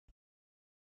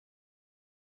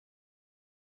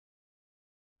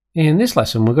In this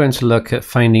lesson, we're going to look at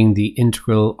finding the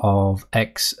integral of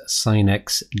x sin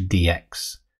x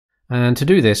dx. And to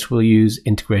do this, we'll use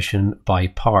integration by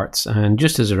parts. And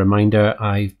just as a reminder,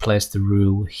 I've placed the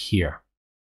rule here.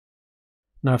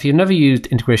 Now, if you've never used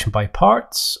integration by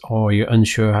parts, or you're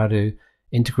unsure how to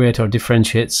integrate or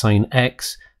differentiate sin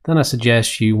x, then I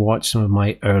suggest you watch some of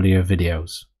my earlier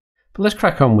videos. But let's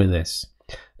crack on with this.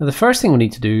 Now, the first thing we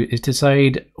need to do is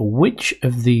decide which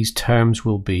of these terms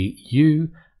will be u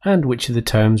and which of the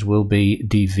terms will be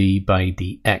dv by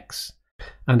dx.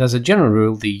 And as a general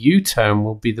rule, the u term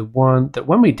will be the one that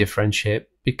when we differentiate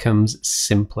becomes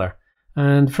simpler.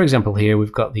 And for example here,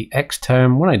 we've got the x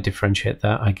term. When I differentiate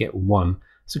that, I get 1.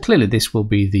 So clearly this will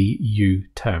be the u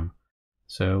term.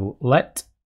 So let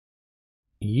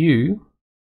u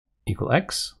equal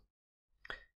x,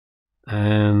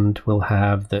 and we'll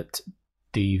have that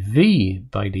dv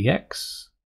by dx,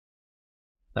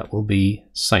 that will be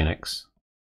sin x.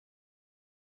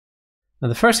 Now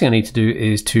the first thing I need to do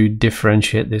is to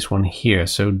differentiate this one here.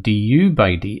 So du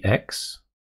by dx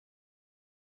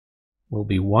will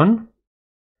be 1.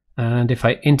 And if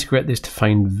I integrate this to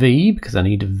find v, because I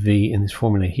need a v in this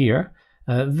formula here,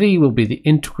 v will be the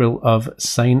integral of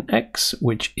sin x,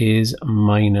 which is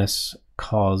minus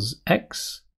cos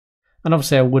x. And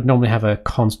obviously I would normally have a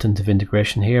constant of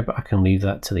integration here, but I can leave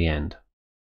that to the end.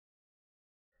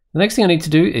 The next thing I need to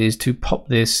do is to pop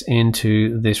this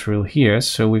into this rule here.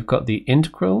 So we've got the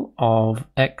integral of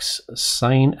x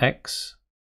sin x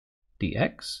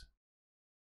dx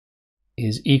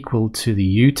is equal to the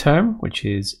u term, which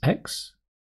is x,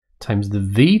 times the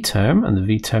v term, and the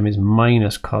v term is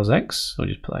minus cos x. So I'll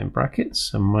just put that in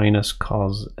brackets. So minus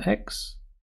cos x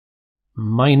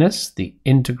minus the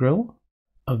integral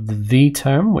of the v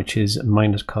term, which is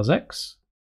minus cos x,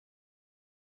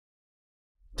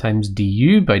 times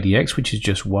du by dx, which is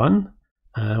just 1,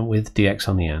 with dx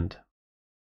on the end.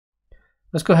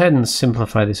 Let's go ahead and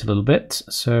simplify this a little bit.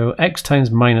 So x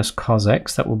times minus cos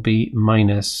x, that will be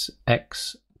minus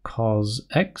x cos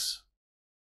x.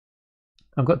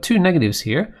 I've got two negatives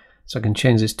here, so I can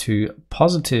change this to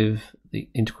positive the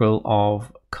integral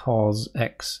of cos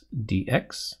x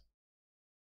dx.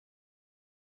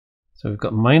 So we've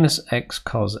got minus x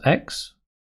cos x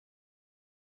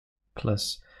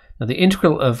plus, now the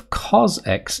integral of cos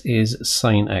x is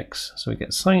sin x. So we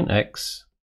get sin x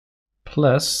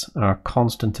plus our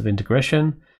constant of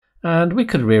integration. And we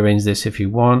could rearrange this if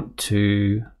you want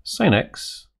to sin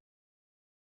x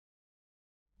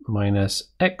minus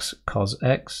x cos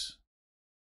x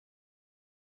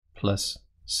plus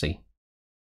c.